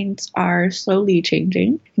think that things are slowly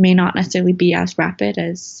changing. It may not necessarily be as rapid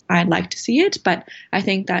as I'd like to see it, but I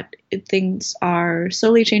think that things are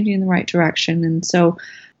slowly changing in the right direction. And so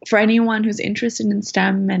for anyone who's interested in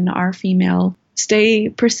STEM and are female, stay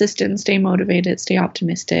persistent, stay motivated, stay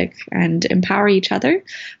optimistic, and empower each other.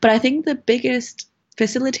 But I think the biggest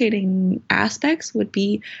facilitating aspects would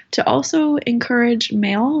be to also encourage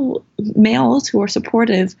males who are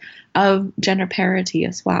supportive of gender parity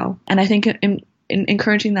as well. And I think in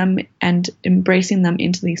encouraging them and embracing them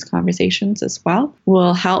into these conversations as well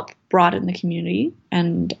will help broaden the community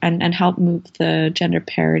and help move the gender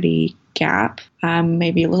parity gap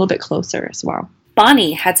maybe a little bit closer as well.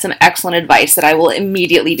 Bonnie had some excellent advice that I will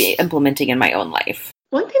immediately be implementing in my own life.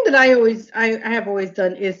 One thing that I have always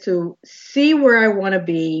done is to see where I want to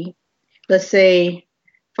be, let's say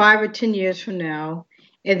 5 or 10 years from now,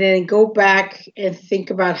 and then go back and think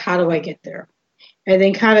about how do I get there, and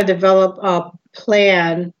then kind of develop a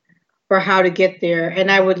plan for how to get there.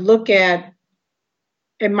 And I would look at,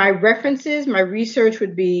 and my references, my research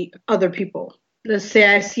would be other people. Let's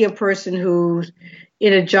say I see a person who's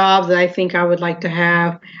in a job that I think I would like to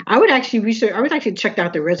have. I would actually check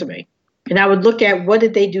out their resume. And I would look at what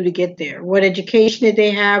did they do to get there? What education did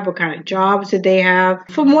they have? What kind of jobs did they have?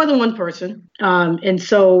 For more than one person. And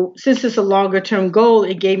so since it's a longer term goal,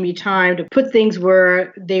 it gave me time to put things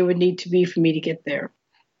where they would need to be for me to get there.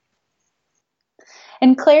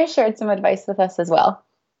 And Claire shared some advice with us as well.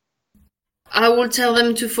 I will tell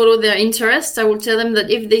them to follow their interests. I will tell them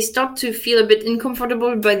that if they start to feel a bit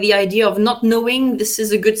uncomfortable by the idea of not knowing, this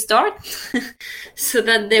is a good start. So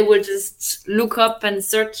that they will just look up and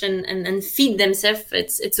search and feed themselves.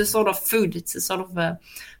 It's a sort of food. It's a sort of a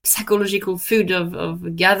psychological food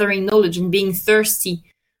of gathering knowledge and being thirsty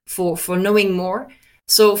for knowing more.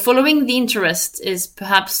 So following the interest is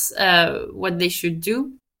perhaps what they should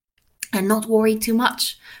do, and not worry too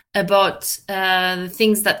much about the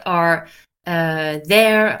things that are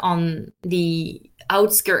there on the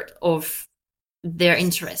outskirt of their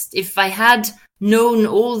interest. If I had known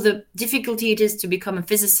all the difficulty it is to become a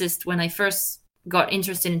physicist when I first got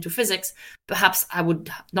interested into physics, perhaps I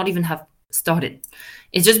would not even have started.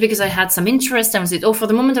 It's just because I had some interest and I said, for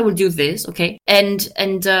the moment I will do this, okay? And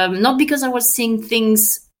not because I was seeing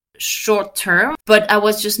things short term, but I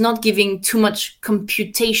was just not giving too much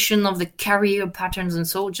computation of the career patterns, and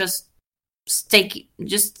so just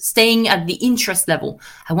staying at the interest level.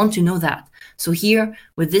 I want to know that. So here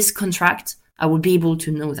with this contract, I would be able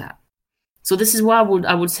to know that. So this is why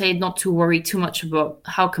I would say not to worry too much about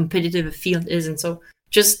how competitive a field is, and so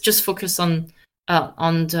just focus on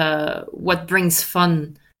what brings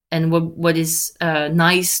fun and what is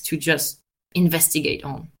nice to just investigate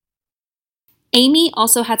on. Amy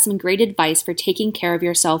also had some great advice for taking care of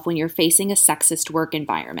yourself when you're facing a sexist work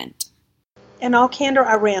environment. In all candor,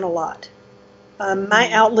 I ran a lot. My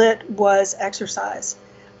outlet was exercise.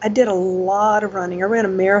 I did a lot of running. I ran a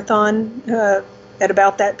marathon at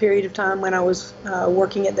about that period of time when I was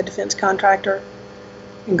working at the defense contractor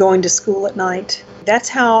and going to school at night. That's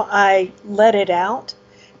how I let it out,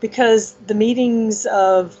 because the meetings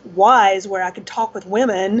of WISE where I could talk with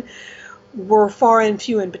women were far and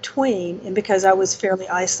few in between, and because I was fairly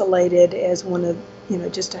isolated as one of,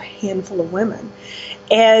 just a handful of women.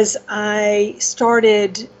 As I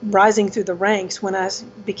started rising through the ranks, when I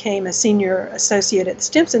became a senior associate at the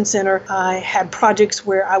Stimson Center, I had projects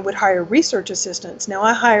where I would hire research assistants. Now,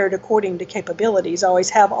 I hired according to capabilities, always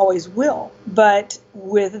have, always will. But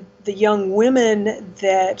with the young women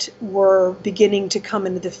that were beginning to come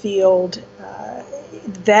into the field,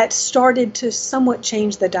 that started to somewhat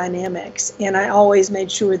change the dynamics. And I always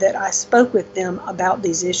made sure that I spoke with them about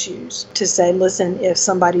these issues to say, listen, if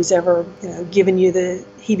somebody's ever given you the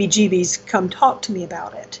heebie-jeebies, come talk to me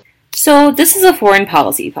about it. So this is a foreign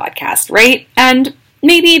policy podcast, right? And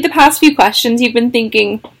maybe the past few questions you've been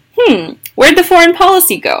thinking, where'd the foreign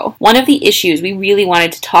policy go? One of the issues we really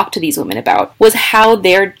wanted to talk to these women about was how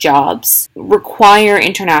their jobs require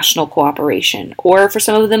international cooperation, or for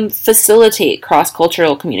some of them, facilitate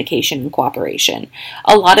cross-cultural communication and cooperation.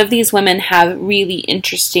 A lot of these women have really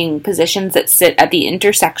interesting positions that sit at the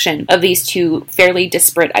intersection of these two fairly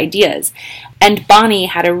disparate ideas. And Bonnie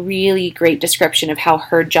had a really great description of how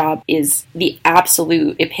her job is the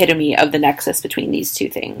absolute epitome of the nexus between these two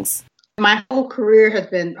things. My whole career has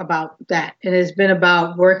been about that. It has been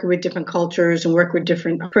about working with different cultures and work with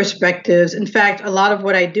different perspectives. In fact, a lot of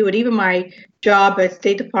what I do, and even my job at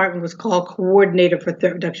State Department was called Coordinator for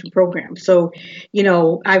Threat Reduction Programs. So,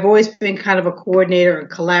 I've always been kind of a coordinator, a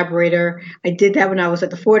collaborator. I did that when I was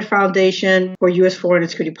at the Ford Foundation for U.S. Foreign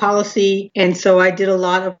and Security Policy. And so I did a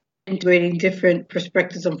lot of integrating different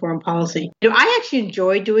perspectives on foreign policy. I actually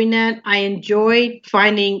enjoy doing that. I enjoy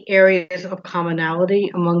finding areas of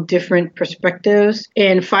commonality among different perspectives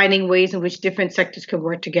and finding ways in which different sectors can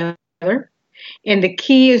work together. And the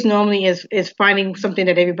key is normally is finding something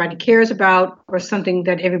that everybody cares about or something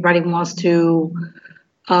that everybody wants to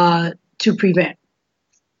prevent.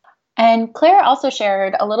 And Claire also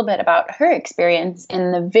shared a little bit about her experience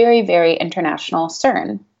in the very, very international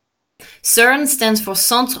CERN. CERN stands for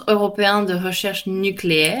Centre Européen de Recherche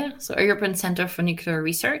Nucléaire, so European Center for Nuclear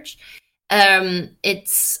Research.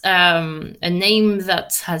 It's a name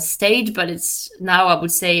that has stayed, but it's now, I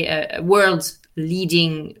would say, a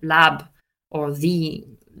world-leading lab, or the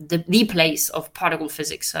place of particle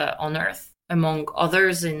physics on Earth, among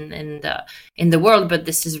others in the world. But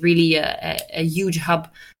this is really a huge hub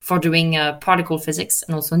for doing particle physics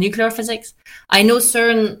and also nuclear physics. I know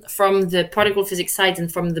CERN from the particle physics side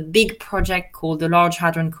and from the big project called the Large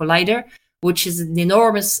Hadron Collider, which is an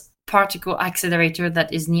enormous particle accelerator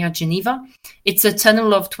that is near Geneva. It's a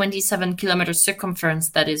tunnel of 27 kilometers circumference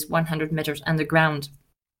that is 100 meters underground.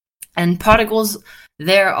 And particles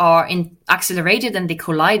there are accelerated and they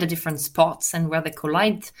collide at different spots. And where they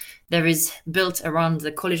collide, there is built around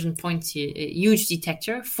the collision point a huge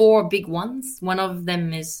detector, 4 big ones. One of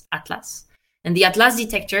them is ATLAS. And the ATLAS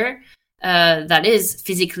detector, that is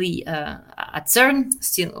physically at CERN,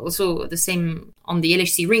 still also the same on the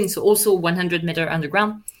LHC ring, so also 100 meter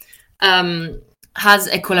underground, has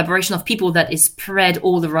a collaboration of people that is spread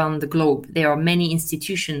all around the globe. There are many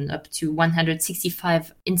institutions, up to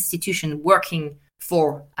 165 institutions working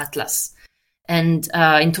for ATLAS. And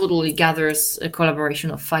in total, it gathers a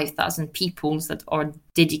collaboration of 5,000 people that are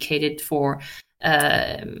dedicated for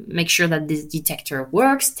make sure that this detector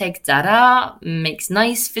works, takes data, makes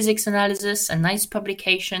nice physics analysis and nice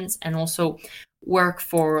publications, and also work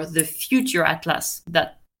for the future ATLAS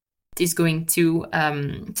that is going to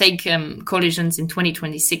take collisions in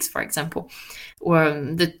 2026, for example, or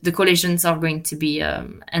the collisions are going to be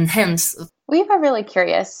enhanced. We were really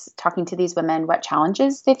curious, talking to these women, what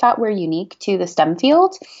challenges they thought were unique to the STEM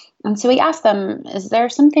field. And so we asked them, is there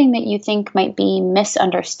something that you think might be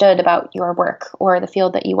misunderstood about your work or the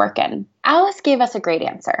field that you work in? Alice gave us a great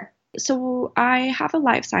answer. So I have a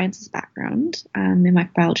life sciences background in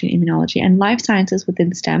microbiology and immunology, and life sciences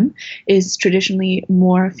within STEM is traditionally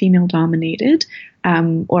more female-dominated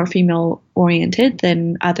or female-oriented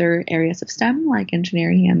than other areas of STEM, like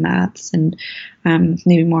engineering and maths and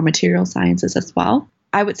maybe more material sciences as well.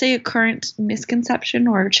 I would say a current misconception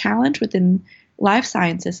or challenge within life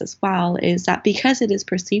sciences as well is that because it is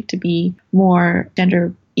perceived to be more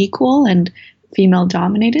gender equal and female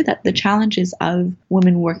dominated, that the challenges of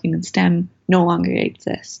women working in STEM no longer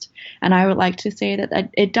exist. And I would like to say that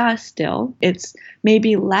it does still. It's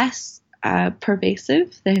maybe less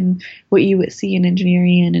pervasive than what you would see in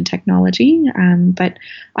engineering and in technology. But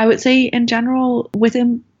I would say in general,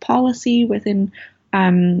 within policy, within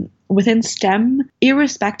STEM,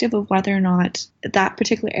 irrespective of whether or not that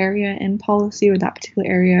particular area in policy or that particular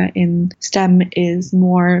area in STEM is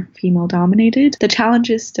more female dominated, the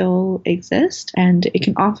challenges still exist, and it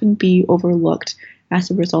can often be overlooked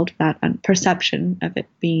as a result of that perception of it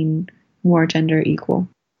being more gender equal.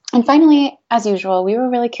 And finally, as usual, we were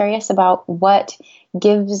really curious about what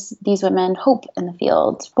gives these women hope in the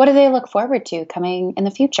field. What do they look forward to coming in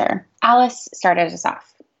the future? Alice started us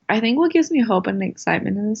off. I think what gives me hope and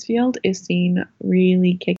excitement in this field is seeing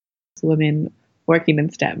really kick-ass women working in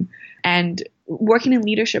STEM and working in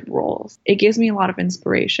leadership roles. It gives me a lot of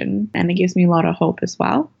inspiration and it gives me a lot of hope as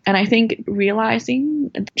well. And I think realizing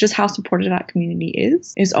just how supportive that community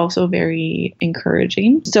is also very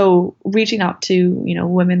encouraging. So reaching out to,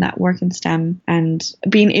 women that work in STEM and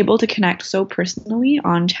being able to connect so personally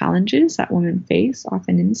on challenges that women face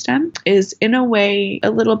often in STEM is in a way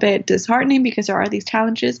a little bit disheartening because there are these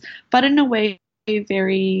challenges, but in a way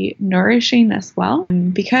very nourishing as well,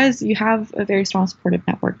 because you have a very strong supportive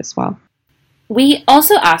network as well. We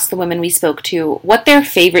also asked the women we spoke to what their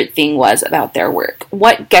favorite thing was about their work,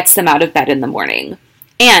 what gets them out of bed in the morning,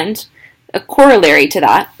 and a corollary to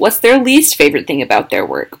that, what's their least favorite thing about their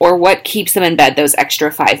work, or what keeps them in bed those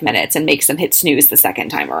extra 5 minutes and makes them hit snooze the second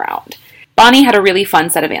time around. Bonnie had a really fun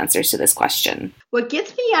set of answers to this question. What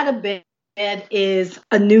gets me out of bed is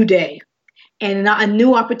a new day and a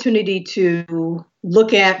new opportunity to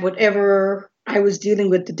look at whatever I was dealing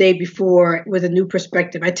with the day before with a new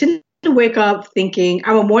perspective. I tend to wake up thinking,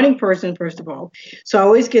 I'm a morning person, first of all. So I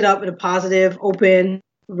always get up in a positive, open,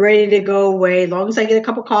 ready to go way. As long as I get a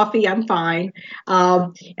cup of coffee, I'm fine.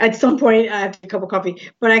 At some point, I have to get a cup of coffee.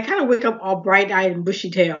 But I kind of wake up all bright-eyed and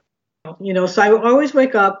bushy-tailed. So I always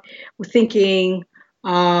wake up thinking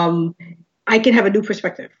I can have a new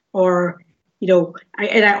perspective. Or,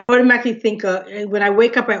 I automatically think, when I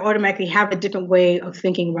wake up, I automatically have a different way of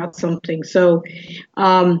thinking about something. So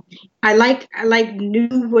I like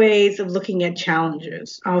new ways of looking at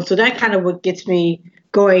challenges. So that kind of what gets me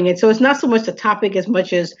going. And so it's not so much the topic as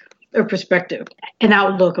much as a perspective, an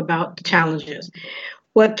outlook about the challenges.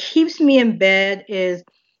 What keeps me in bed is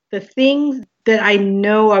the things that I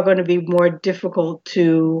know are going to be more difficult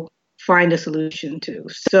to find a solution to.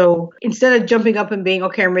 So instead of jumping up and being,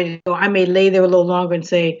 okay, I'm ready to go, I may lay there a little longer and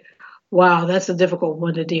say, wow, that's a difficult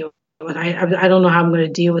one to deal with. I don't know how I'm going to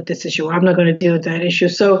deal with this issue. I'm not going to deal with that issue.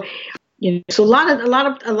 So, so a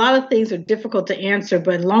lot of things are difficult to answer,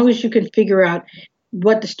 but as long as you can figure out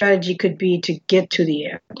what the strategy could be to get to the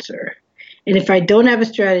answer. And if I don't have a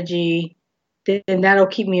strategy, then that'll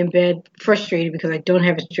keep me in bed frustrated because I don't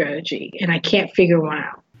have a strategy and I can't figure one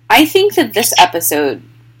out. I think that this episode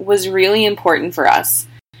was really important for us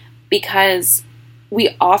because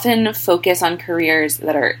we often focus on careers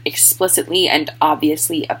that are explicitly and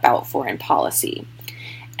obviously about foreign policy.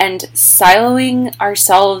 And siloing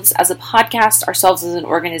ourselves as a podcast, ourselves as an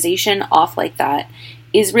organization off like that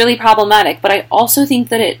is really problematic. But I also think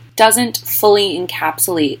that it doesn't fully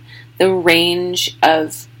encapsulate the range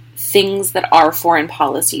of things that are foreign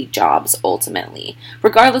policy jobs ultimately,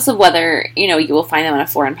 regardless of whether, you will find them on a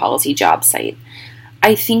foreign policy job site.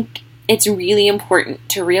 I think it's really important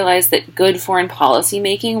to realize that good foreign policy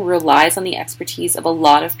making relies on the expertise of a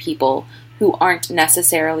lot of people who aren't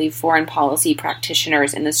necessarily foreign policy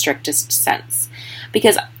practitioners in the strictest sense.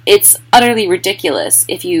 Because it's utterly ridiculous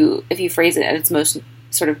if you phrase it at its most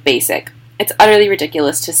sort of basic. It's utterly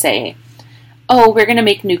ridiculous to say, oh, we're going to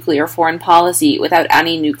make nuclear foreign policy without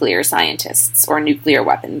any nuclear scientists or nuclear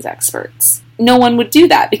weapons experts. No one would do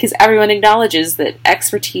that because everyone acknowledges that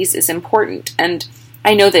expertise is important. And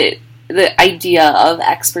I know that the idea of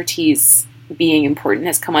expertise being important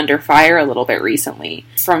has come under fire a little bit recently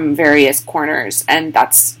from various corners, and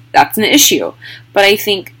that's an issue. But I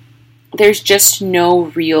think there's just no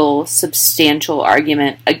real substantial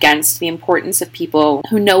argument against the importance of people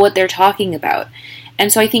who know what they're talking about.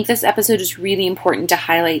 And so I think this episode is really important to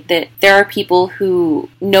highlight that there are people who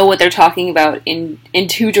know what they're talking about in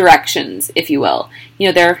two directions, if you will.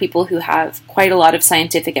 There are people who have quite a lot of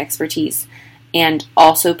scientific expertise and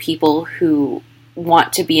also people who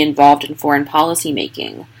want to be involved in foreign policy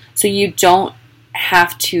making. So you don't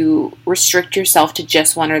have to restrict yourself to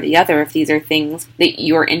just one or the other if these are things that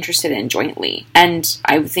you're interested in jointly. And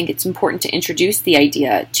I think it's important to introduce the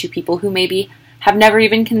idea to people who maybe have never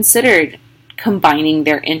even considered combining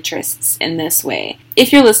their interests in this way.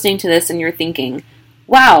 If you're listening to this and you're thinking,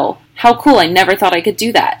 wow, how cool, I never thought I could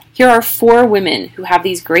do that. Here are 4 women who have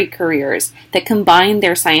these great careers that combine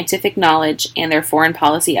their scientific knowledge and their foreign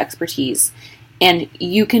policy expertise, and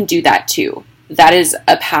you can do that too. That is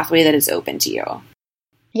a pathway that is open to you.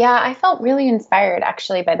 Yeah, I felt really inspired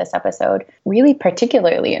actually by this episode, really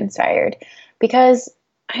particularly inspired, because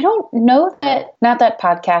I don't know that, not that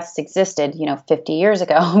podcasts existed, 50 years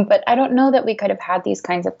ago, but I don't know that we could have had these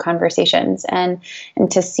kinds of conversations and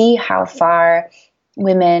to see how far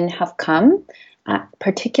women have come,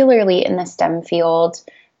 particularly in the STEM field,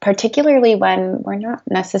 particularly when we're not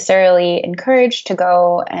necessarily encouraged to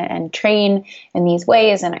go and train in these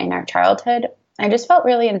ways in our childhood. I just felt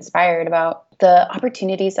really inspired about the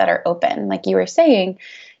opportunities that are open. Like you were saying,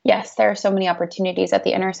 yes, there are so many opportunities at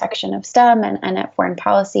the intersection of STEM and at foreign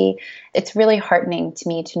policy. It's really heartening to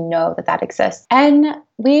me to know that that exists. And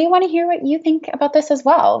we want to hear what you think about this as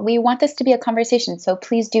well. We want this to be a conversation, so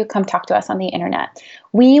please do come talk to us on the internet.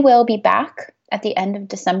 We will be back at the end of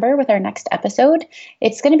December with our next episode.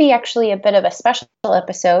 It's going to be actually a bit of a special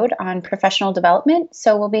episode on professional development.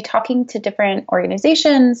 So we'll be talking to different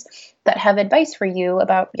organizations that have advice for you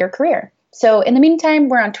about your career. So in the meantime,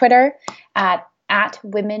 we're on Twitter at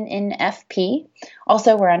WomenInFP.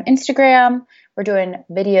 Also, we're on Instagram. We're doing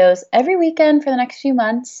videos every weekend for the next few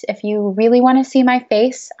months. If you really want to see my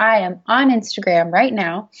face, I am on Instagram right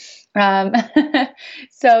now.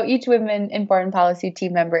 So each Women in Foreign Policy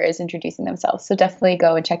team member is introducing themselves. So definitely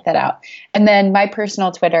go and check that out. And then my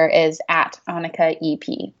personal Twitter is at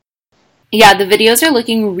AnnikaEP. Yeah, the videos are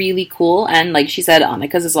looking really cool. And like she said,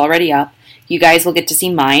 Annika's is already up. You guys will get to see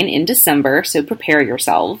mine in December, so prepare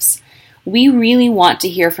yourselves. We really want to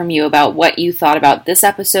hear from you about what you thought about this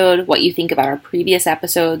episode, what you think about our previous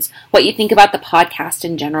episodes, what you think about the podcast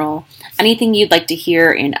in general, anything you'd like to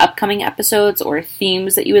hear in upcoming episodes or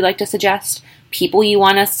themes that you would like to suggest, people you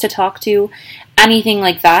want us to talk to, anything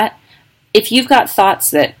like that. If you've got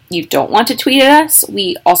thoughts that you don't want to tweet at us,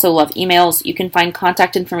 we also love emails. You can find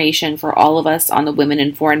contact information for all of us on the Women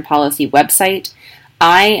in Foreign Policy website.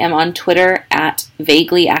 I am on Twitter at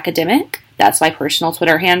vaguelyacademic. That's my personal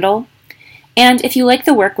Twitter handle. And if you like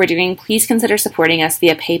the work we're doing, please consider supporting us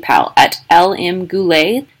via PayPal at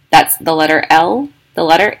LMGoulet. That's the letter L, the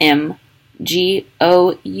letter M,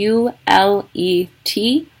 GOULET,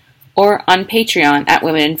 or on Patreon at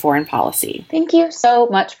Women in Foreign Policy. Thank you so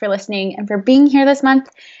much for listening and for being here this month.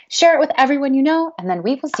 Share it with everyone you know, and then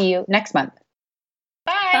we will see you next month.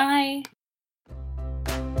 Bye. Bye.